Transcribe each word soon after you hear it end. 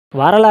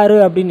வரலாறு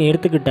அப்படின்னு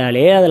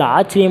எடுத்துக்கிட்டாலே அதில்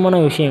ஆச்சரியமான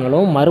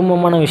விஷயங்களும்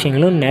மர்மமான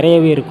விஷயங்களும்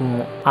நிறையவே இருக்கும்.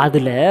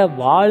 அதில்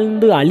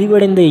வாழ்ந்து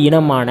அழிவடைந்த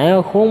இனமான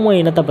ஹோமோ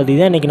இனத்தை பற்றி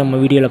தான் இன்றைக்கி நம்ம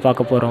வீடியோவில்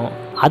பார்க்க போகிறோம்.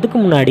 அதுக்கு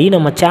முன்னாடி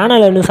நம்ம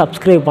சேனலை இன்னும்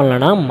சப்ஸ்கிரைப்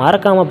பண்ணலன்னா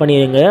மறக்காமல்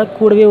பண்ணிடுங்க.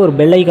 கூடவே ஒரு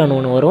பெல் ஐக்கான்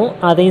ஒன்று வரும்,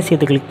 அதையும்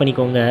சேர்த்து கிளிக்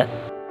பண்ணிக்கோங்க.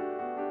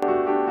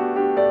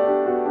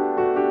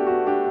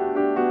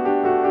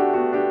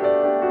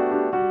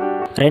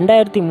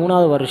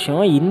 2003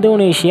 வருஷம்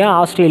இந்தோனேஷியா,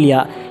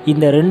 ஆஸ்திரேலியா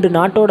இந்த 2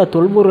 நாட்டோட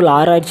தொல்பொருள்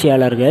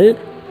ஆராய்ச்சியாளர்கள்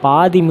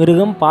பாதி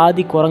மிருகம்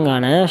பாதி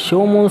குரங்கான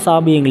ஹோமோ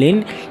சாபியன்களின்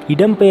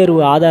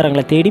இடம்பெயர்வு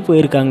ஆதாரங்களை தேடி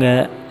போயிருக்காங்க.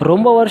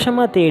 ரொம்ப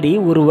வருஷமாக தேடி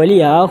ஒரு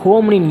வழியாக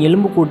ஹோமினின்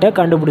எலும்புக்கூட்டை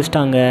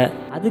கண்டுபிடிச்சிட்டாங்க.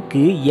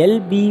 அதுக்கு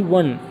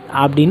LB1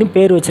 அப்படின்னு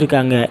பேர்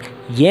வச்சுருக்காங்க.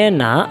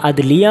 ஏன்னா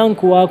அது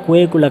லியாங்குவா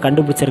குகைக்குள்ளே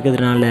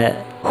கண்டுபிடிச்சிருக்கிறதுனால.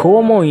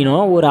 ஹோமோ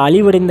இனம் ஒரு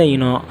அழிவடைந்த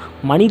இனம்.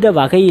 மனித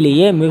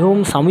வகையிலேயே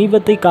மிகவும்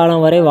சமீபத்திய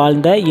காலம் வரை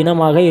வாழ்ந்த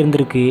இனமாக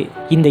இருந்திருக்கு.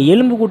 இந்த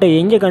எலும்புக்கூட்டை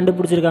எங்கே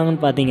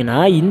கண்டுபிடிச்சிருக்காங்கன்னு பார்த்தீங்கன்னா,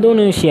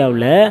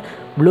 இந்தோனேஷியாவில்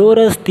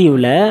புளோரஸ்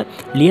தீவில்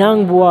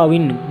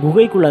லியாங்குவாவின்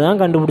குகைக்குள்ளே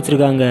தான்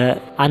கண்டுபிடிச்சிருக்காங்க.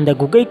 அந்த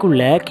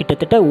குகைக்குள்ளே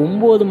கிட்டத்தட்ட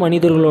 9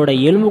 மனிதர்களோட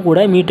எலும்பு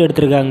கூட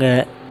மீட்டெடுத்திருக்காங்க.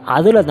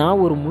 அதில்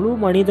தான் ஒரு முழு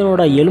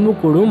மனிதனோட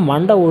எலும்புக்கூடும்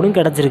மண்டவோடும்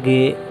கிடச்சிருக்கு.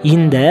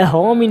 இந்த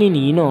ஹோமினின்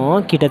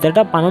இனம்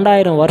கிட்டத்தட்ட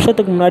 12,000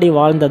 வருஷத்துக்கு முன்னாடி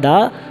வாழ்ந்ததா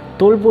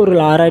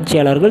தொல்பொருள்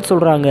ஆராய்ச்சியாளர்கள்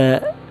சொல்கிறாங்க.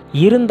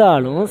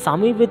 இருந்தாலும்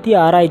சமீபத்திய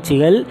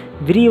ஆராய்ச்சிகள்,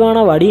 விரிவான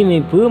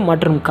வடிவமைப்பு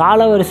மற்றும்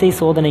காலவரிசை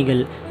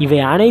சோதனைகள் இவை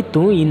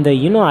அனைத்தும் இந்த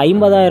இனம்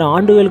 50,000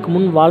 ஆண்டுகளுக்கு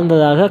முன்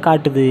வாழ்ந்ததாக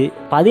காட்டுது.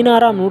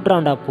 16ஆம்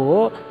நூற்றாண்டப்போ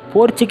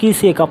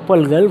போர்ச்சுகீசிய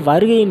கப்பல்கள்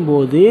வருகையின்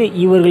போது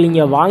இவர்கள்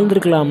இங்கே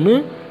வாழ்ந்திருக்கலாம்னு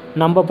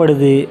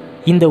நம்பப்படுது.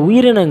 இந்த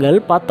உயிரினங்கள்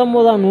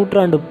 19ஆம்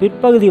நூற்றாண்டு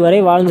பிற்பகுதி வரை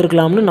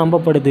வாழ்ந்திருக்கலாம்னு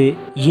நம்பப்படுது.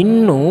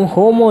 இன்னும்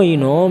ஹோமோ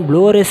இனம்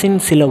புளோரஸின்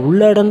சில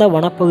உள்ளடர்ந்த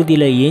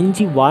வனப்பகுதியில்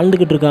எஞ்சி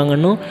வாழ்ந்துக்கிட்டு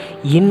இருக்காங்கன்னு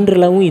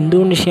இன்றளவும்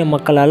இந்தோனேஷிய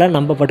மக்களால்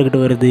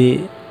நம்பப்பட்டுக்கிட்டு வருது.